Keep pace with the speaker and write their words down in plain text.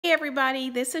Hey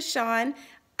everybody, this is Shawn.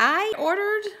 I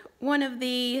ordered one of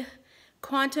the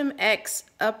Quantum X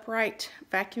upright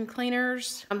vacuum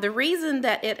cleaners. The reason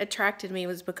that it attracted me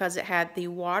was because it had the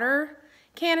water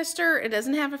canister. It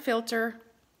doesn't have a filter.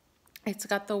 It's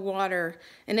got the water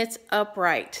and it's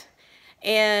upright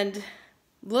and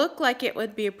looked like it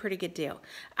would be a pretty good deal.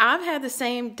 I've had the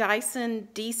same Dyson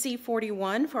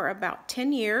DC41 for about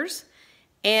 10 years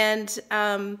and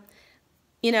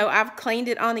you know, I've cleaned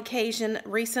it on occasion.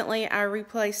 Recently, I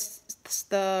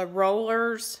replaced the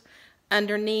rollers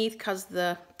underneath because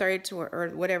the threads were, or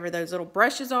whatever those little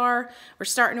brushes are, were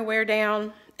starting to wear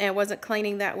down and wasn't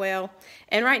cleaning that well.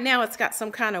 And right now, it's got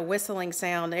some kind of whistling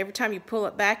sound. Every time you pull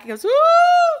it back, it goes, woo,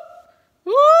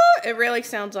 woo. It really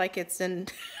sounds like it's in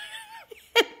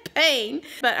pain.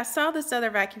 But I saw this other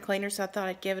vacuum cleaner, so I thought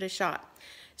I'd give it a shot.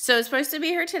 So it's supposed to be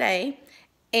here today.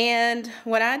 And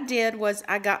what I did was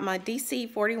I got my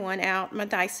DC41 out, my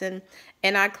Dyson,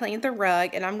 and I cleaned the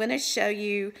rug. And I'm going to show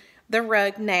you the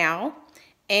rug now.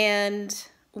 And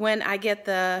when I get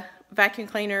the vacuum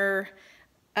cleaner,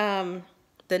 the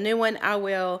new one, I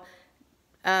will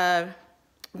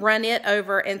run it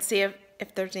over and see if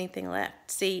there's anything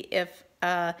left. See if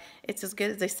it's as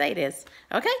good as they say it is.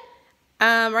 Okay?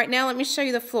 Right now, let me show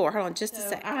you the floor. Hold on just a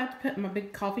second. I have to put my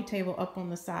big coffee table up on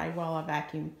the side while I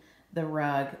vacuum the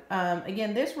rug.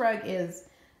 Again, this rug is,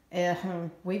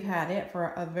 we've had it for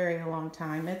a very long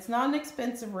time. It's not an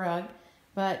expensive rug,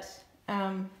 but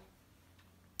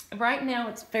right now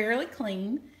it's fairly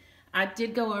clean. I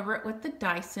did go over it with the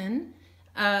Dyson.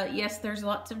 Yes, there's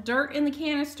lots of dirt in the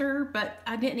canister, but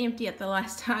I didn't empty it the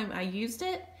last time I used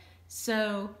it.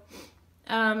 So,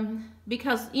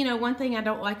 because, you know, one thing I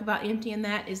don't like about emptying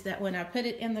that is that when I put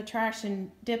it in the trash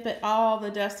and dip it, all the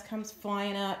dust comes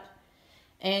flying up.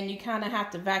 And you kind of have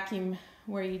to vacuum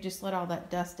where you just let all that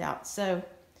dust out. So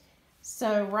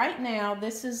right now,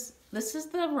 this is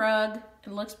the rug.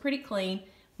 It looks pretty clean.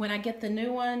 When I get the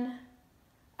new one,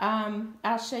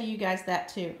 I'll show you guys that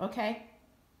too, okay?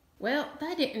 Well,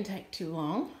 that didn't take too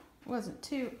long. It wasn't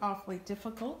too awfully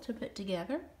difficult to put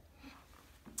together.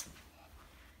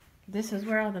 This is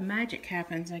where all the magic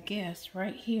happens, I guess,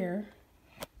 right here.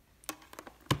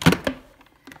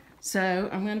 So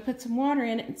I'm going to put some water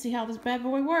in it and see how this bad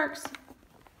boy works.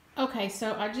 Okay,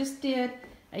 so I just did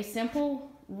a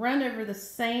simple run over the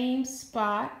same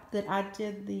spot that I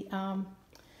did the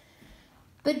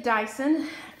Dyson.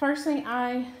 First thing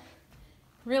I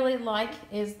really like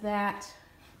is that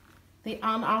the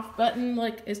on-off button,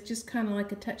 look, is just kind of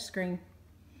like a touch screen.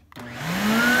 How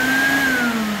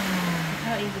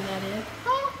easy that is.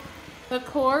 Oh, the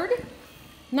cord,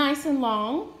 nice and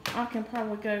long. I can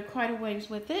probably go quite a ways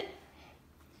with it.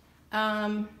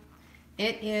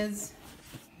 It is,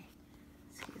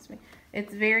 excuse me,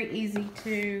 it's very easy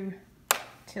to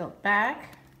tilt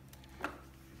back,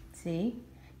 see,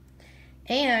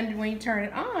 and when you turn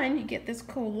it on, you get this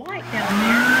cool light down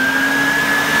there.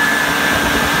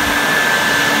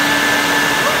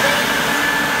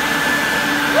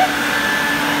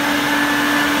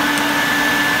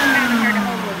 Kind of hard to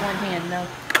hold with one hand, though.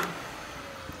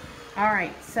 All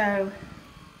right, so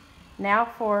now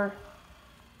for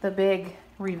the big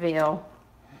reveal.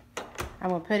 I'm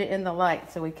going to put it in the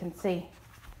light so we can see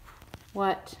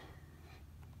what.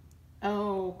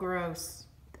 Oh, gross.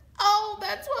 Oh,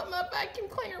 that's what my vacuum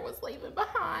cleaner was leaving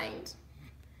behind.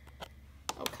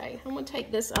 Okay, I'm going to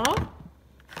take this off.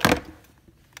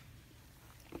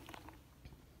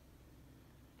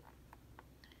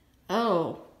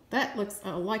 Oh, that looks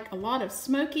like a lot of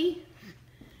smoky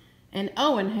and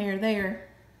Owen hair there.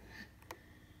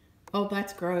 Oh,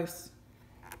 that's gross.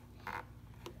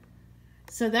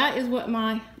 So that is what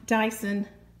my Dyson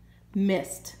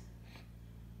missed.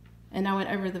 And I went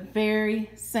over the very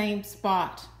same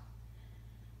spot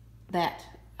that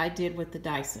I did with the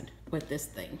Dyson, with this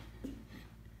thing.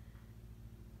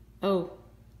 Oh,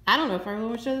 I don't know if I really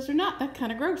want to show this or not. That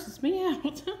kind of grosses me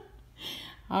out.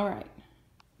 All right.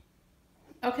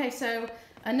 Okay, so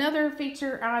another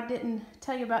feature I didn't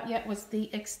tell you about yet was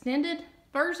the extended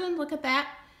version. Look at that.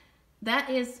 That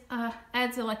is,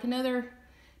 adds like another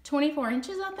 24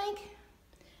 inches, I think,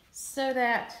 so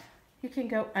that you can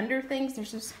go under things.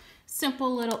 There's this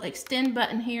simple little extend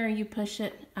button here. You push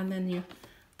it and then you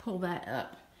pull that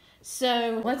up.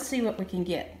 So let's see what we can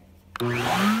get.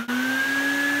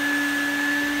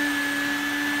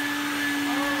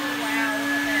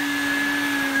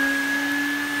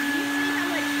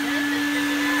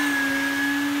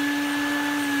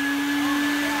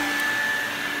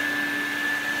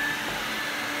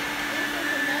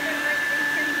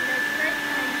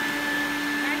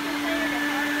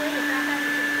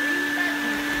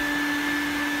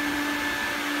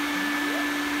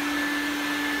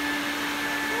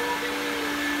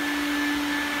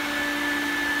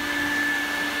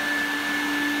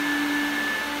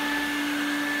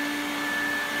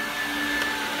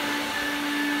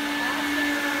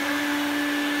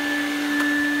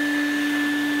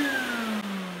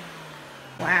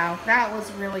 that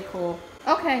was really cool.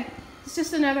 Okay, it's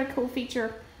just another cool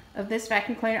feature of this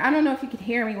vacuum cleaner. I don't know if you could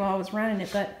hear me while I was running it,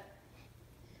 but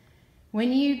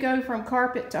when you go from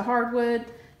carpet to hardwood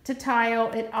to tile,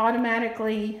 it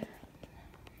automatically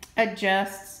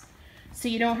adjusts, so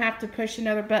you don't have to push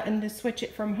another button to switch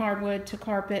it from hardwood to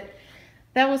carpet.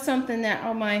 That was something that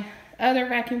on my other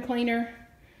vacuum cleaner,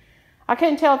 I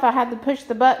couldn't tell if I had to push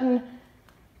the button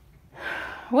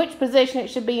which position it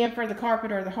should be in for the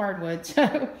carpet or the hardwood.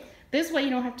 So this way you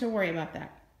don't have to worry about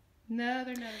that.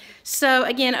 So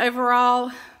again,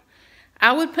 overall,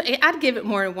 I'd give it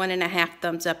more than 1.5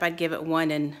 thumbs up. I'd give it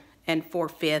 1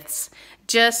 4/5.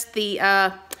 Just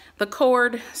the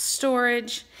cord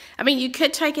storage. I mean, you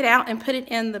could take it out and put it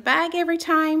in the bag every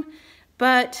time,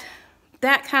 but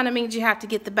that kind of means you have to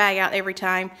get the bag out every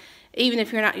time, even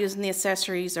if you're not using the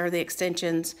accessories or the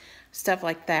extensions, stuff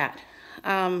like that.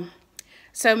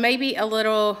 So maybe a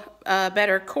little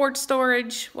better cord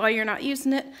storage while you're not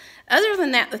using it. Other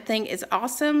than that, the thing is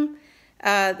awesome.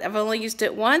 I've only used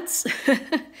it once,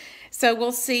 so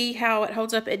we'll see how it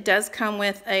holds up. It does come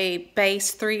with a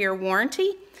base 3-year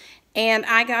warranty, and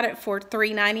I got it for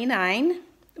 $3.99,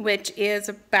 which is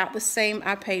about the same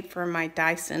I paid for my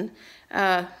Dyson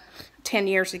 10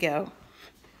 years ago.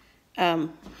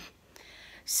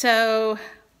 So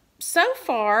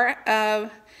far,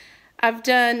 I've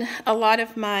done a lot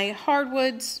of my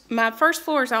hardwoods. My first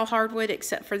floor is all hardwood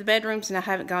except for the bedrooms, and I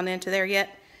haven't gone into there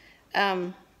yet.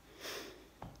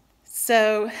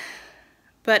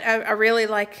 But I really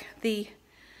like the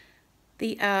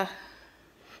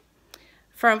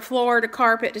from floor to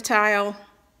carpet to tile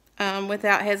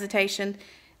without hesitation.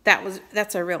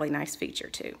 That's a really nice feature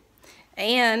too.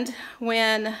 And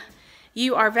when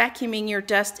you are vacuuming, your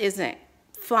dust isn't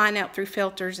flying out through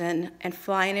filters and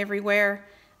flying everywhere.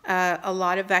 A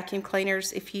lot of vacuum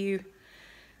cleaners, if you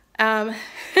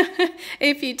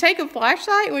if you take a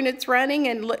flashlight when it's running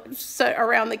and look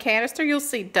around the canister, you'll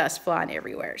see dust flying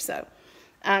everywhere. So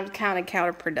kind of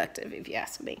counterproductive if you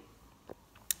ask me.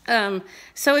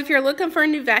 So if you're looking for a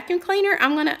new vacuum cleaner,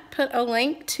 I'm going to put a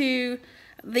link to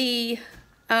the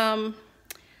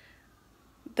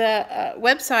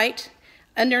website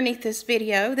underneath this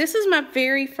video. This is my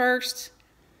very first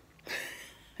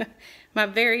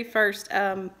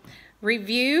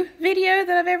review video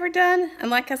that I've ever done,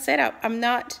 and like I said, I'm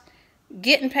not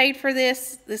getting paid for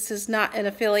this. This is not an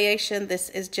affiliation. This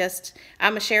is just,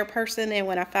 I'm a share person, and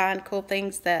when I find cool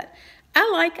things that I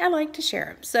like to share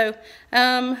them. So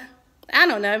I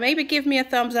don't know, maybe give me a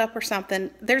thumbs up or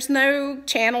something. There's no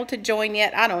channel to join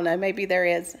yet. I don't know, maybe there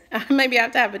is. Maybe I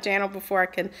have to have a channel before I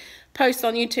can post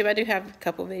on YouTube. I do have a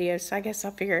couple videos, so I guess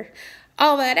I'll figure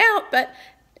all that out. But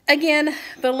again,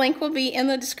 the link will be in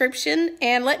the description,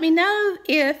 and let me know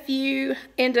if you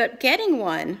end up getting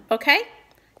one, okay?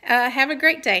 Have a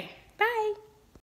great day.